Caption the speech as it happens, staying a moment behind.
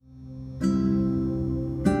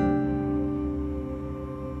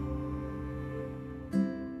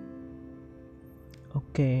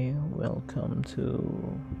Okay, welcome to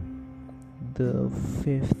the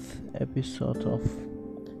fifth episode of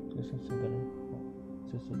Susu Segal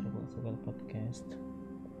podcast.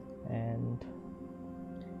 And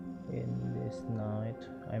in this night,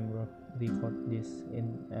 record this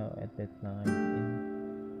in at that night.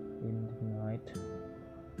 In the night,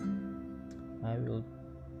 I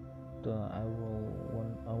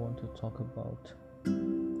want to talk about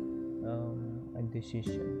a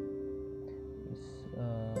decision.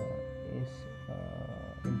 Is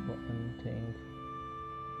important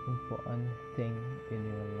thing in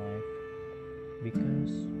your life,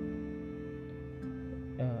 because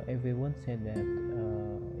everyone said that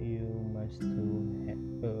you must to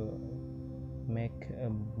make a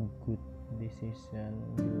good decision.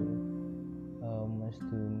 You must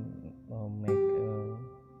to make a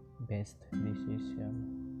best decision.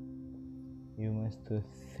 You must to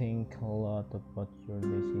think a lot about your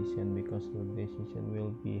decision, because your decision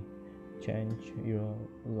will be change your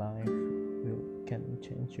life, can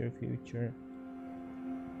change your future.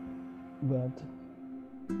 But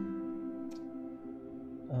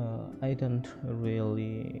I don't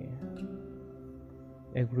really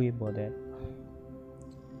agree about that.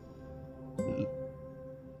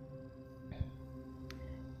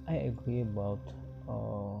 I agree about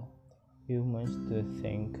you must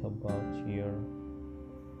think about your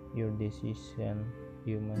decision.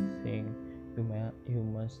 You must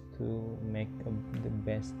to make the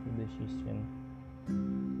best decision.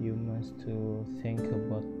 You must to think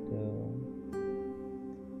about the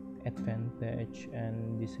advantage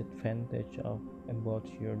and disadvantage about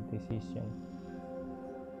your decision.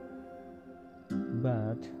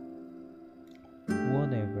 But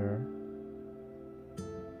whatever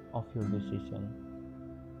of your decision,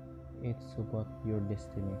 it's about your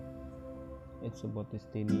destiny. It's about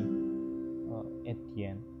destiny at the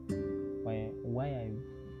end. Why I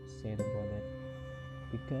said about that?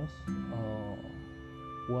 Because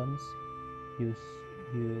once you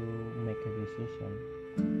make a decision,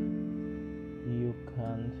 you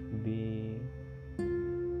can't be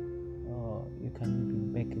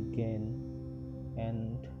back again,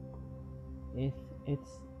 and it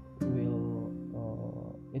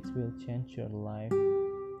will change your life,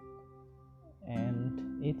 and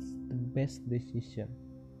it's the best decision.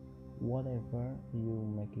 Whatever you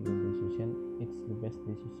make your decision, it's the best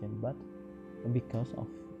decision. But because of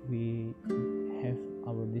we have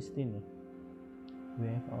our destiny,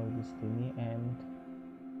 and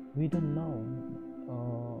we don't know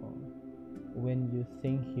when you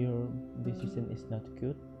think your decision is not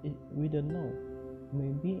good. We don't know.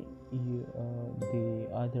 Maybe you the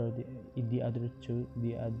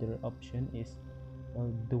other option is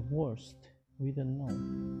the worst. We don't know.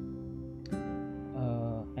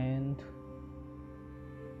 And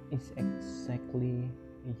it's exactly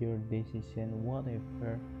your decision.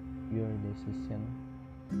 Whatever your decision,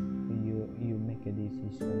 you make a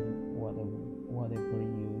decision. Whatever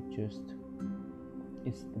you choose,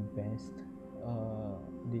 it's the best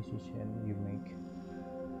decision you make,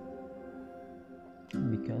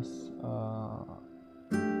 because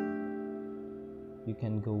you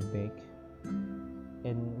can go back,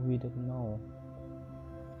 and we don't know.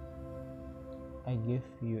 I give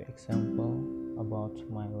you example about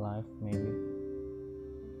my life. Maybe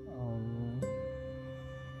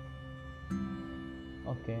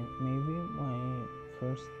okay, maybe my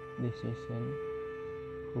first decision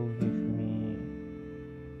who give me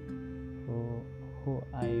who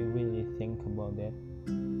I really think about that,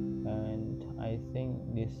 and I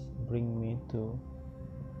think this bring me to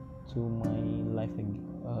my life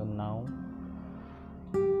now.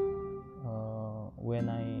 When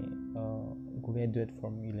I graduate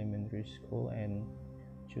from elementary school and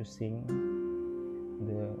choosing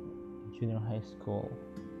the junior high school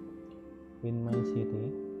in my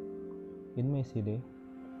city,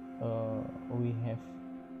 we have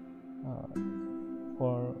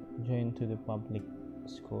for join to the public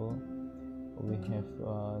school. We have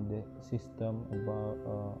the system about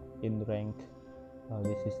in rank.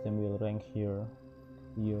 The system will rank your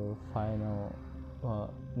final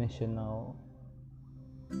national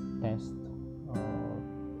test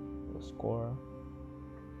score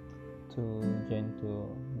to join to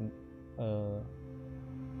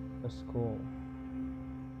a school.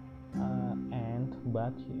 And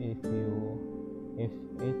but if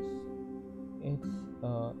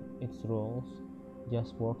its rules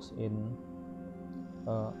just works in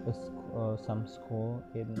some school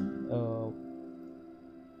in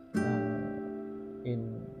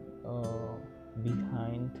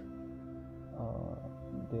behind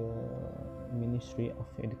the Ministry of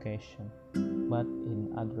Education, but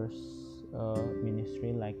in others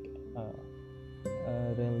ministry like a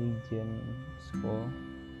religion school,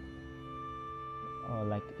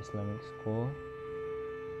 like Islamic school.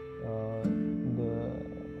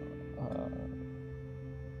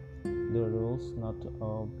 The rules not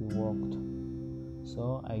be worked,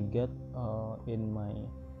 so I get in my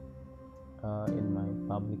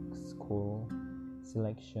public school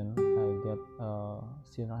selection. I get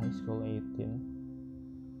senior high school 18.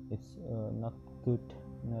 It's not good,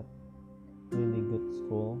 not really good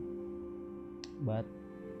school, but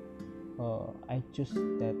I choose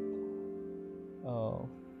that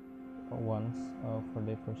once for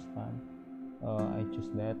the first time. I choose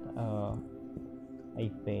that. I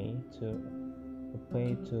pay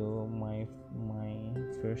to my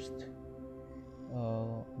first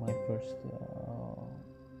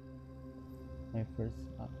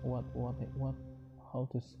what how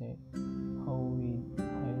to say uh,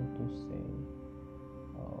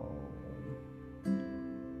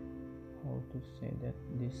 how to say that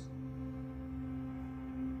this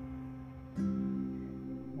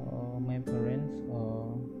my parents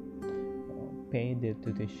pay the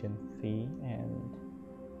tuition fee,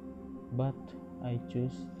 but I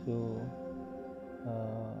choose to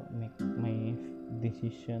make my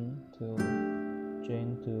decision to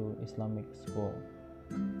join to Islamic school,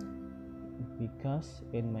 because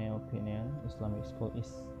in my opinion Islamic school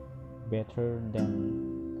is better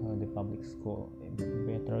than the public school,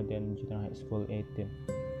 better than junior high school 18,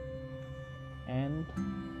 and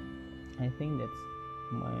I think that's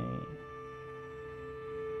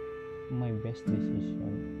my best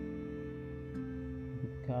decision,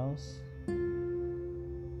 because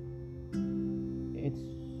it's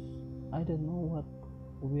I don't know what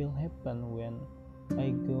will happen when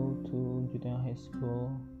I go to junior high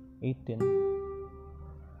school 18.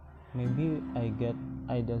 Maybe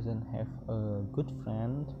I doesn't have a good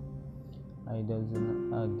friend, I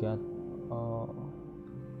doesn't get a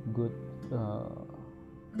good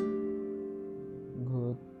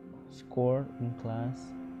good score in class.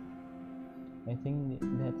 I think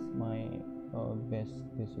that's my best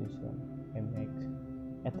decision I make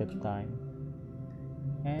at that time.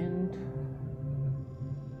 And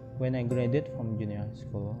when I graduate from junior high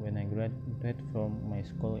school, when I graduate from my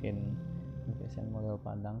school in SN Model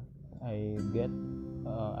Padang, I go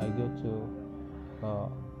to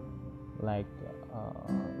like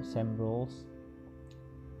same roles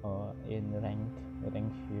in rank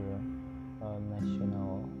here,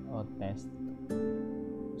 national test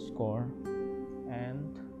score,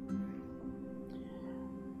 and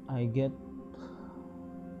I can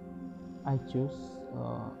choose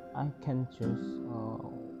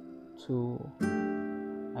two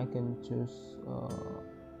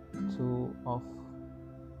of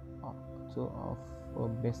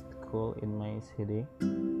best school in my city.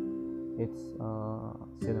 It's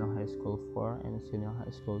senior high school 4 and senior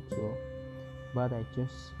high school 2, but I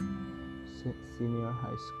choose senior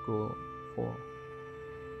high school 4.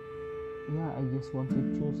 Yeah, I just want to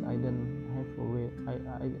choose. I don't have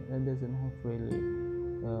I doesn't have really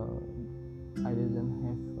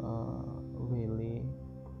really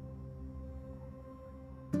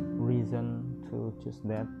reason to choose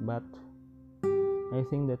that, but I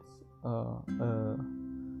think that's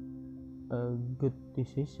a good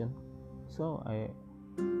decision, so I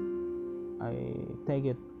take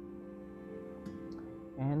it.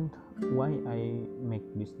 And why I make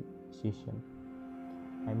this decision?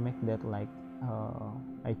 I make that like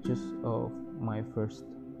I choose my first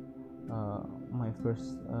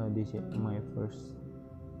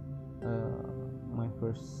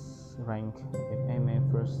rank in my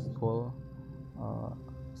first school,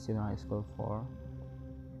 senior high school 4,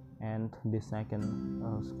 and the second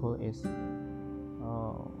school is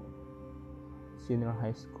senior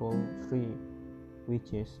high school 3,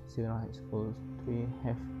 which is senior high school 3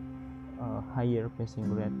 have a higher passing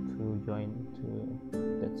grade to join to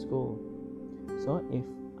that school. So if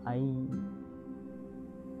I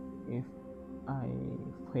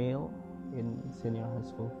fail in senior high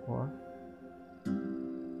school 4,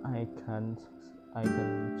 I can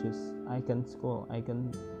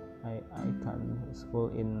school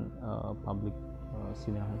in public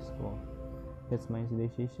senior high school. That's my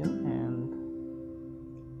decision, and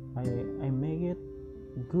I make it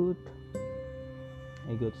good.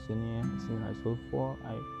 I go to senior high school 4.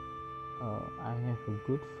 I have a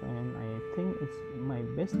good friend. I think it's my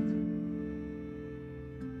best.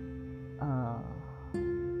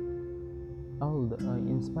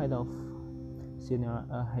 In spite of senior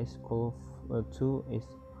high school 2 is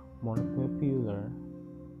more popular,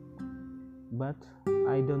 but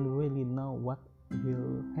I don't really know what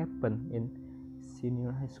will happen in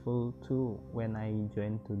senior high school too when I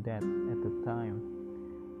joined to that at the time.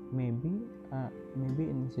 Maybe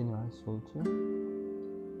in senior high school too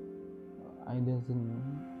I doesn't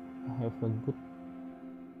have a good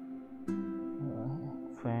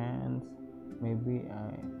friends. Maybe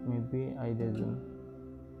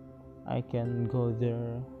I can go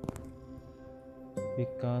there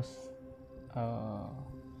because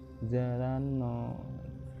there are no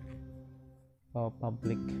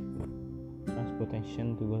public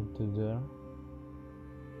transportation to go to there,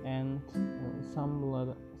 and some lot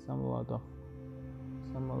of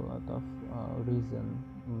reason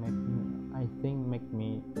make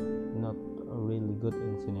me not really good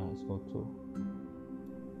in senior high school too.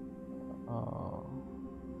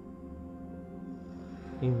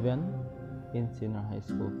 Even in senior high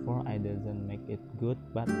school 4 I doesn't make it good,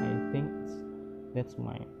 but I think that's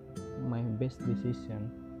my best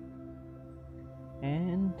decision.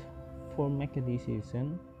 And for make a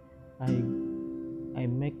decision, I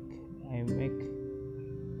make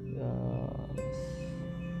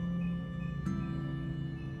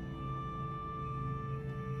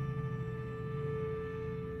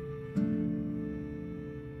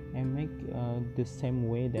the same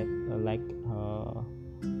way that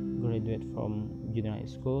graduate from junior high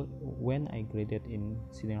school. When I graduate in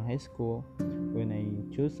senior high school, when I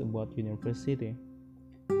choose about university,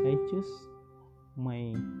 I choose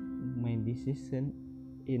my decision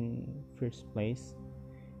in first place,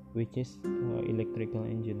 which is electrical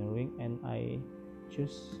engineering, and I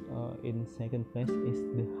choose in second place is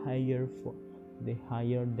the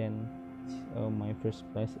higher than my first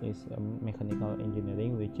place is mechanical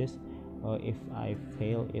engineering, which is if I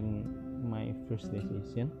fail in my first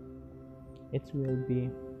decision, it will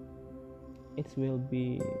be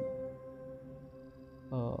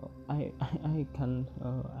I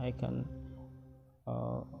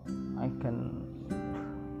can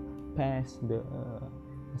pass the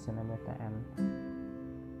SNMPTN.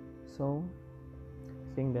 So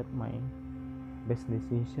I think that my best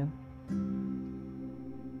decision.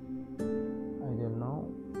 I don't know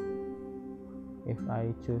if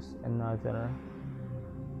I choose another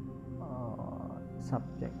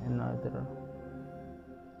subject, another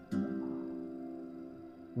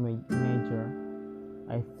major.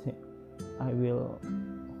 I think I will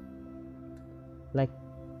like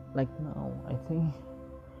now. I think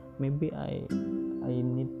maybe I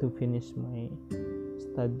need to finish my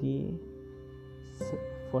study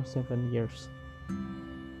for 7 years,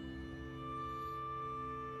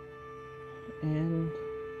 and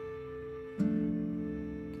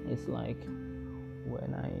it's like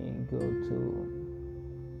when I go to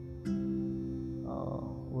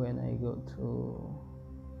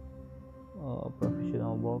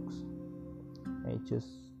professional works, I choose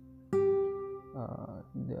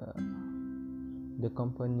the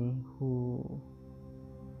company who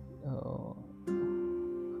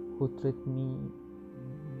treat me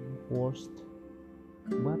worst,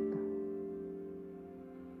 but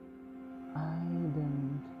I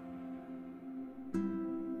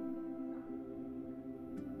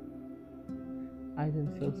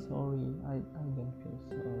don't feel sorry. I don't feel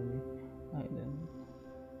sorry.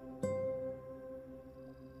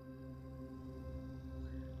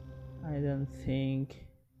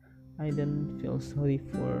 I don't feel sorry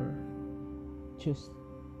for choose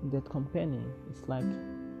that company. It's like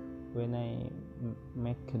when I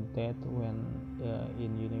make that when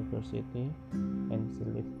in university and she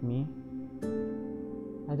left me,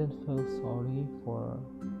 I don't feel sorry for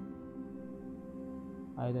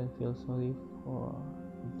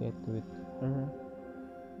that with her.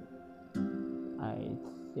 I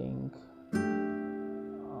think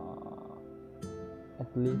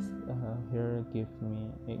at least her give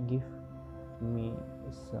me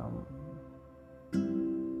some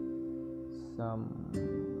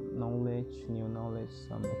new knowledge,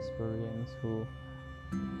 some experience who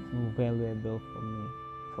valuable for me,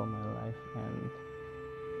 for my life. And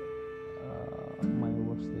my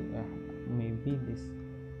worst maybe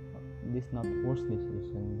this not worst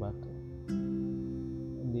decision, but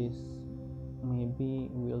this maybe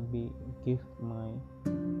will be give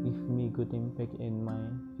me good impact in my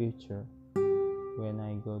future when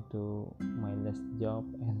I go to my last job,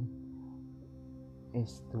 and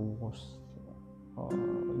it's the worst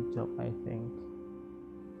job. I think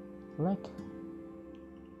like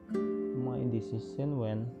my decision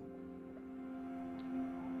when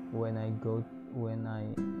I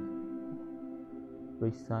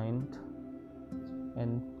resigned,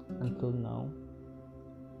 and until now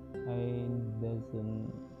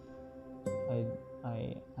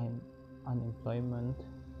I'm unemployment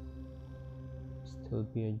will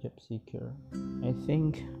be a job seeker. I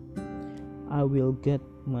think I will get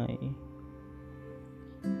my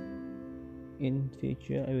in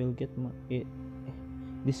future I will get my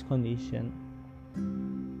this condition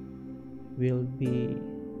will be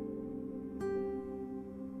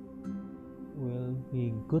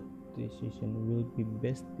good decision, will be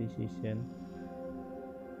best decision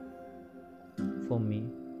for me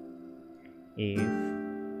if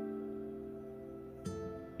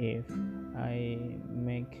I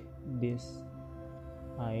make this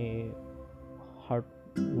I hard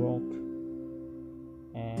work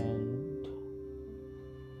and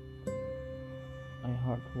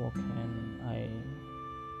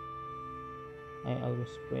I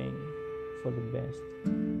always praying for the best.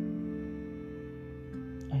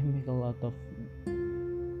 I make a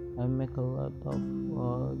lot of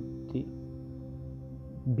the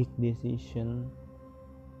big decision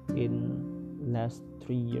in last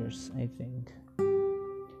 3 years. I think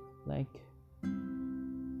like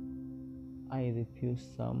I refuse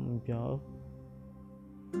some job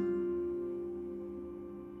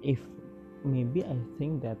if maybe I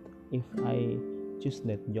think that if I choose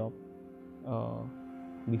that job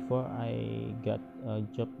before I got a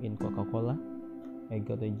job in Coca-Cola, I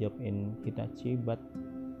got a job in Hitachi, but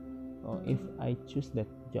if I choose that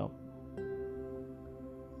job,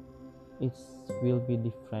 it will be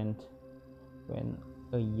different when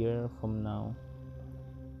a year from now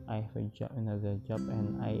I have another job,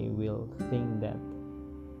 and I will think that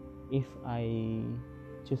if I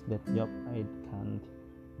choose that job, I can't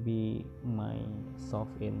be myself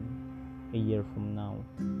in a year from now,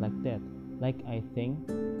 like that. Like I think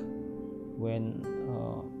when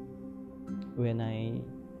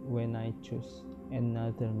I choose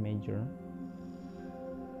another major,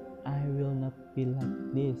 I will not be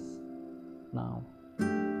like this now.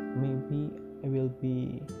 Maybe I will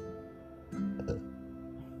be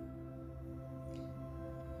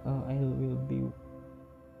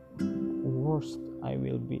worst. I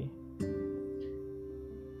will be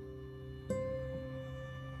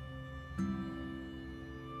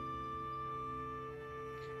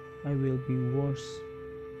worse.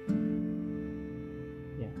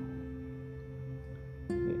 Yeah,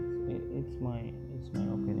 it's my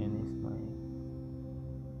opinion.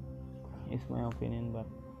 It's my opinion, but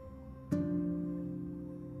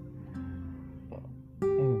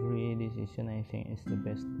every decision I think is the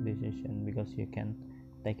best decision because you can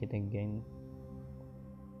take it again.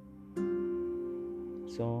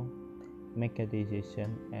 So make a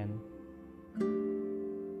decision and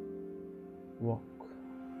work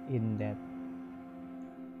in that.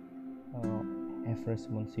 Have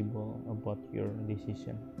responsible about your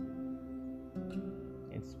decision.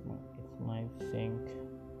 It's my thing.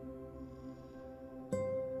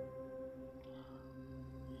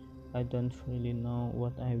 I don't really know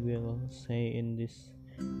what I will say in this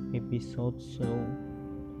episode, so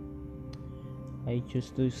I choose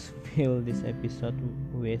to fill this episode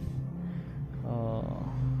with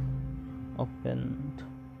opened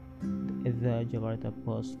the Jakarta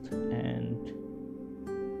Post and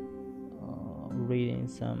reading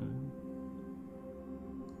some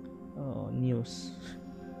news.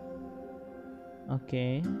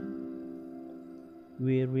 Okay,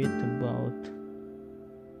 we read about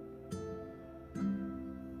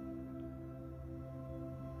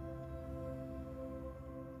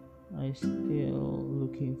I still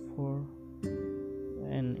looking for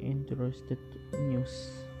an interested news.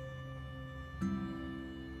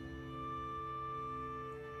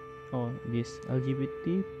 Oh, this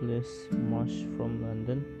LGBT plus march from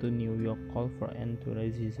London to New York call for end to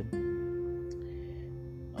racism.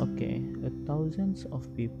 Okay, thousands of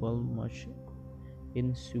people march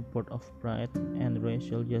in support of pride and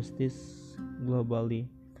racial justice globally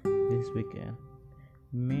this weekend.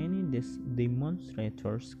 Many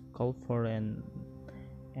demonstrators call for an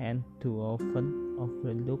end to often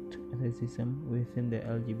overlooked racism within the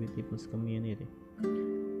LGBT plus community.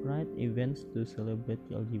 Pride events to celebrate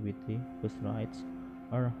LGBT plus rights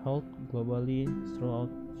are held globally throughout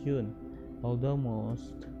June, although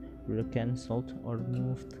most were cancelled or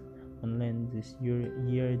moved online this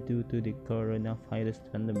year due to the coronavirus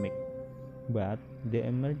pandemic. But the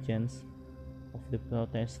emergence of the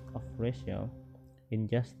protest of racial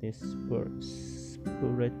injustice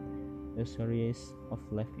spurred a series of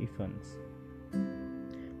live events.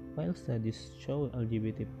 While studies show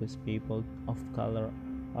LGBT plus people of color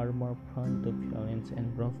are more prone to violence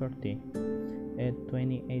and poverty, a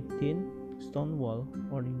 2018 Stonewall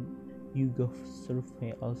or YouGov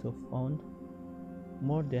survey also found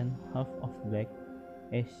more than half of Black,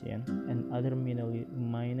 Asian, and other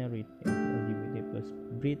minority of LGBT plus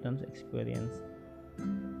Britons experience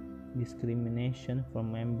discrimination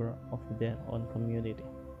from members of their own community.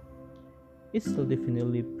 It's still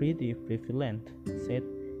definitely pretty prevalent, said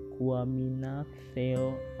Kwamina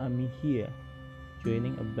Theo Amihia,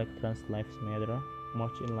 joining a Black Trans Lives Matter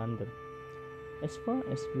march in London. As far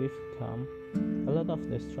as we've come, a lot of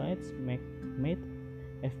the strides made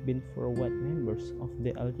have been for white members of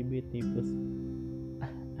the LGBT plus.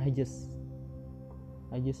 I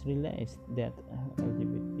just realized that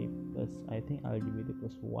LGBT plus. I think LGBT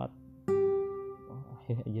plus what?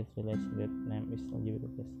 I just realized that name is LGBT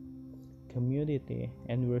plus community,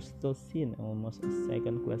 and we're still seen almost as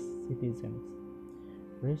second-class citizens.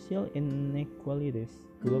 Racial inequalities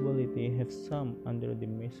globally have come under the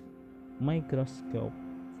microscope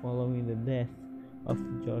following the death of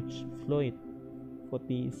George Floyd,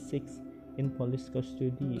 46, in police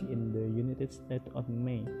custody in the United States on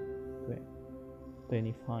May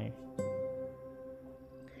 25.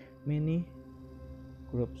 Many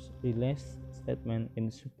groups released statements in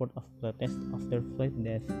support of protests after Floyd's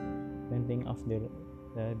death, pointing out the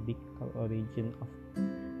radical origin of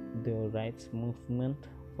the rights movement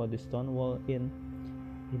for the Stonewall in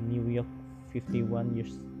New York 51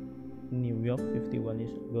 years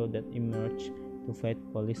ago that emerged to fight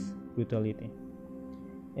police brutality.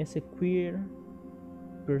 As a queer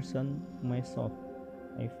person myself,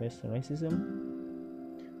 I face racism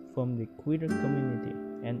from the queer community,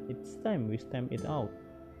 and it's time we stamp it out,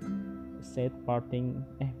 said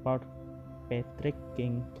Patrick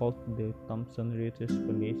King told the Thomson Reuters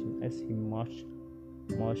Foundation as he marched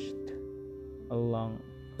along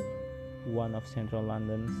one of central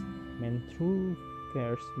London's main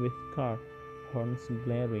thoroughfares with car horns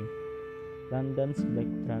blaring. London's Black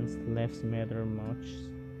Trans Lives Matter March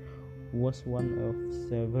was one of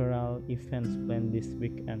several events planned this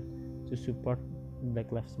weekend to support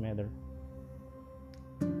Black Lives Matter.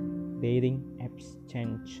 Dating apps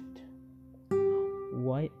changed.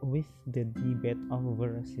 Why, with the debate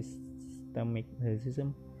over systemic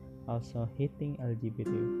racism also hitting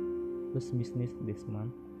LGBT plus business this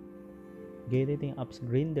month, gay dating apps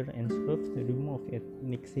Grindr and Swift removed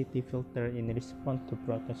ethnicity filter in response to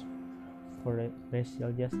protests for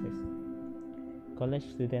racial justice. College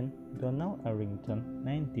student Donald Arrington,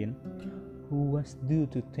 19, who was due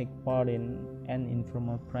to take part in an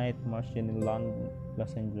informal pride march in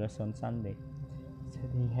Los Angeles on Sunday, said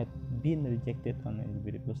he had been rejected on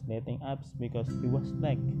LGBT plus dating apps because he was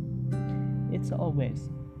black. It's always,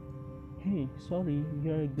 hey, sorry,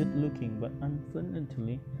 you're good looking, but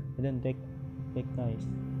unfortunately, I don't take black guys,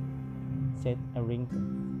 said Arrington.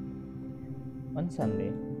 On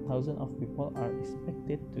Sunday, thousands of people are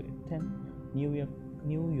expected to attend New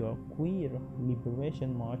York Queer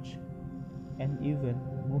Liberation March, and even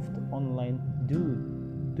moved online due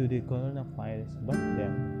to the coronavirus. But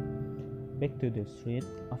then, back to the street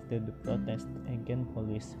after the protest against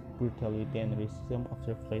police brutality and racism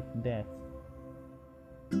after Floyd's death.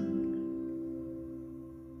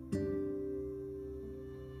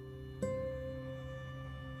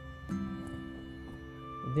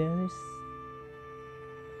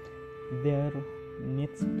 There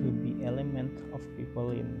needs to be element of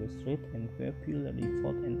people in the street and popular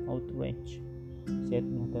revolt and outrage, said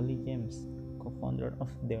Natalie James, co-founder of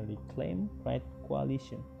the Reclaim Pride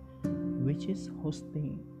Coalition, which is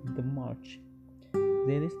hosting the march.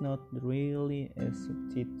 There is not really a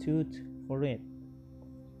substitute for it.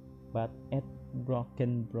 But Ed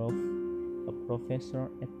Brockenbrough, a professor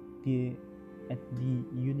at the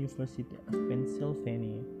University of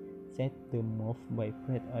Pennsylvania, said the move by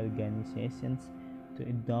pride organizations to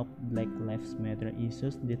adopt Black Lives Matter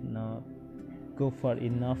issues did not go far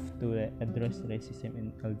enough to address racism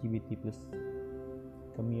in LGBT plus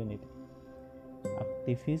community.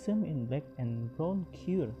 Activism in Black and Brown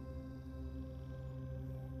queer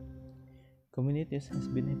communities has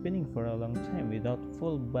been happening for a long time without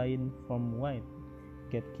full buy-in from white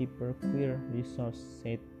gatekeeper queer resource,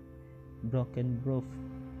 said Brockenbrough,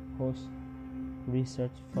 whose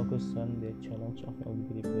research focused on the challenge of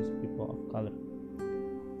LGBT plus people of color.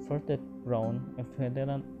 Further, Brown, a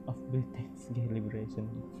veteran of Britain's Gay Liberation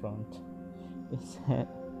Front, said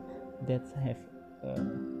that a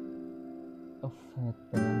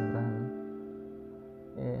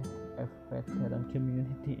veteran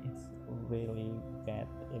community is really bad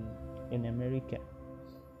in America.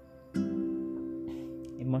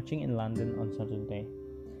 Marching in London on Saturday,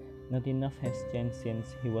 not enough has changed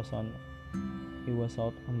since he was out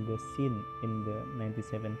on the scene in the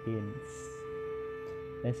 1970s.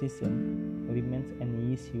 Racism remains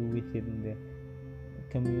an issue within the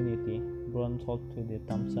community, Brown told to the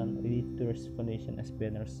Thomson Reuters Foundation as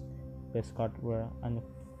banners, placards were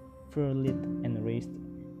fairly and raised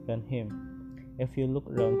around him. If you look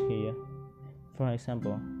around here, for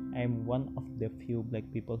example, I'm one of the few black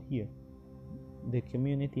people here. The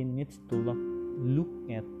community needs to look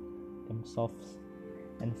at themselves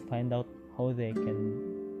and find out how they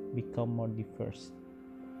can become more diverse.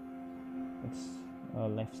 It's a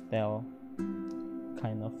lifestyle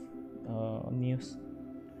kind of news,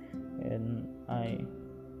 and I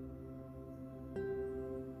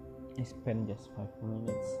spent just 5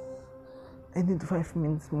 minutes. I need 5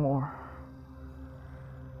 minutes more.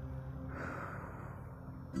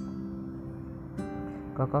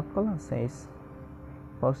 Coca-Cola says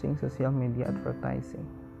pausing social media advertising.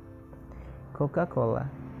 Coca-Cola,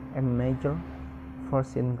 a major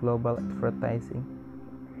force in global advertising,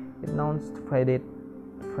 announced Friday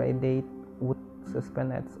would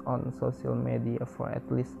suspend ads on social media for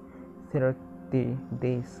at least 30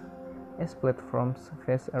 days as platforms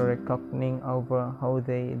face a reckoning over how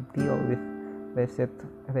they deal with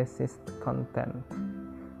racist content.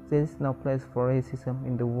 There is no place for racism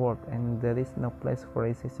in the world, and there is no place for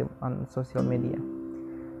racism on social media.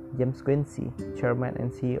 James Quincey, chairman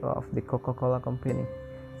and CEO of the Coca-Cola Company,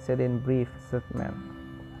 said in a brief statement.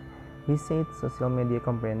 He said social media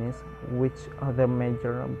companies, which other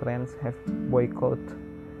major brands have boycotted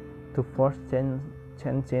to force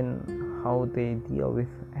change in how they deal with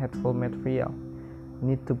hateful material,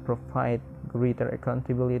 need to provide greater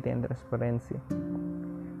accountability and transparency.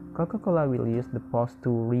 Coca-Cola will use the pause to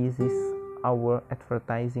resist our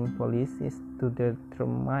advertising policies to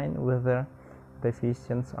determine whether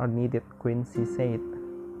revisions are needed, Quincey said.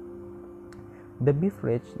 The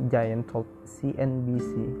beverage giant told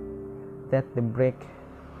CNBC that the break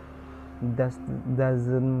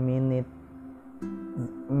doesn't mean it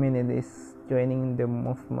is joining the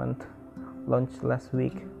movement launched last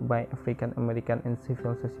week by African American and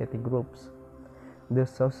civil society groups. The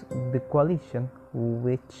coalition,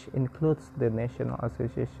 which includes the National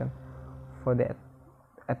Association for the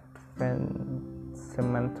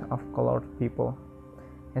Advancement of Colored People,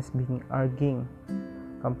 has been urging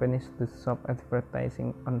companies to stop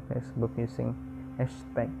advertising on Facebook using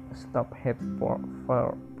hashtag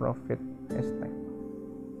 #StopHateForProfit hashtag.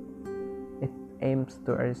 It aims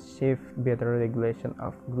to achieve better regulation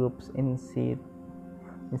of groups inciting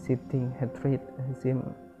hatred,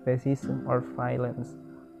 racism, or violence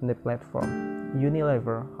on the platform.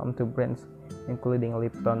 Unilever, home to brands including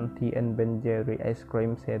Lipton Tea and Ben Jerry ice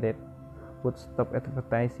cream, said it would stop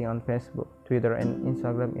advertising on Facebook, Twitter, and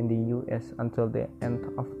Instagram in the US until the end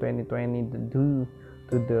of 2020 due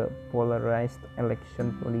to the polarized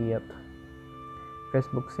election period.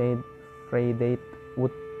 Facebook said Friday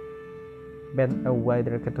would ban a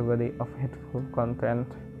wider category of hateful content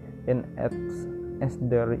in ads as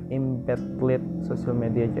the embattled social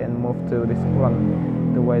media giant moved to respond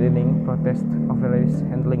to widening protests over its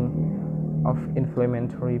handling of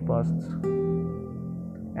inflammatory posts.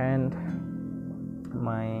 And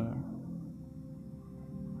my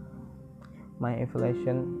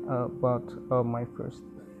evaluation about my first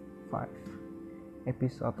 5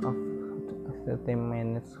 episodes of 30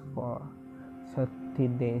 minutes for 30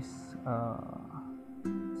 days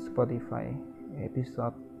Spotify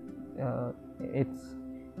episode.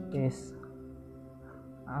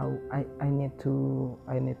 I need to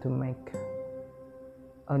make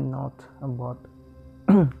a note about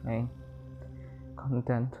my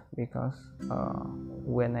content, because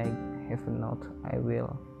when I have a note, I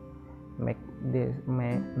will make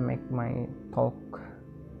my talk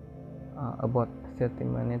about 30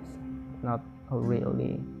 minutes, not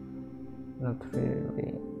really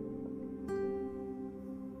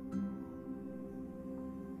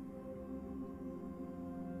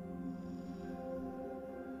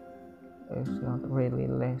it's not really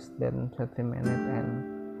less than 30 minutes and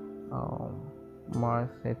more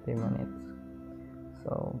 30 minutes.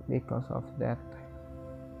 So because of that,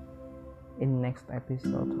 in next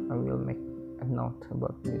episode I will make a note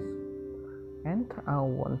about this, and I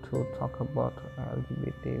want to talk about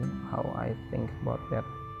LGBT, how I think about that.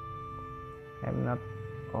 I'm not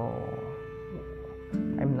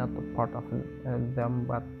a part of them,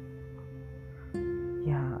 but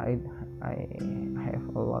yeah, I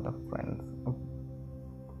have a lot of friends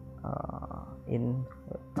in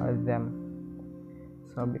them.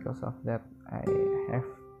 So because of that, I have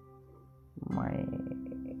my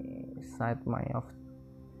side, my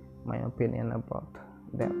opinion about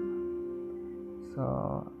that. So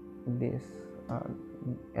this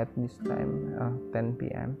at this time 10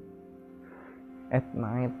 p.m. at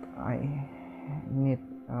night, I need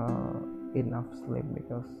enough sleep,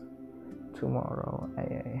 because tomorrow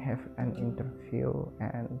I have an interview,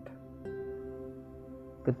 and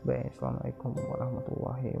Goodbye. Assalamualaikum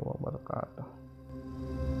warahmatullahi wabarakatuh.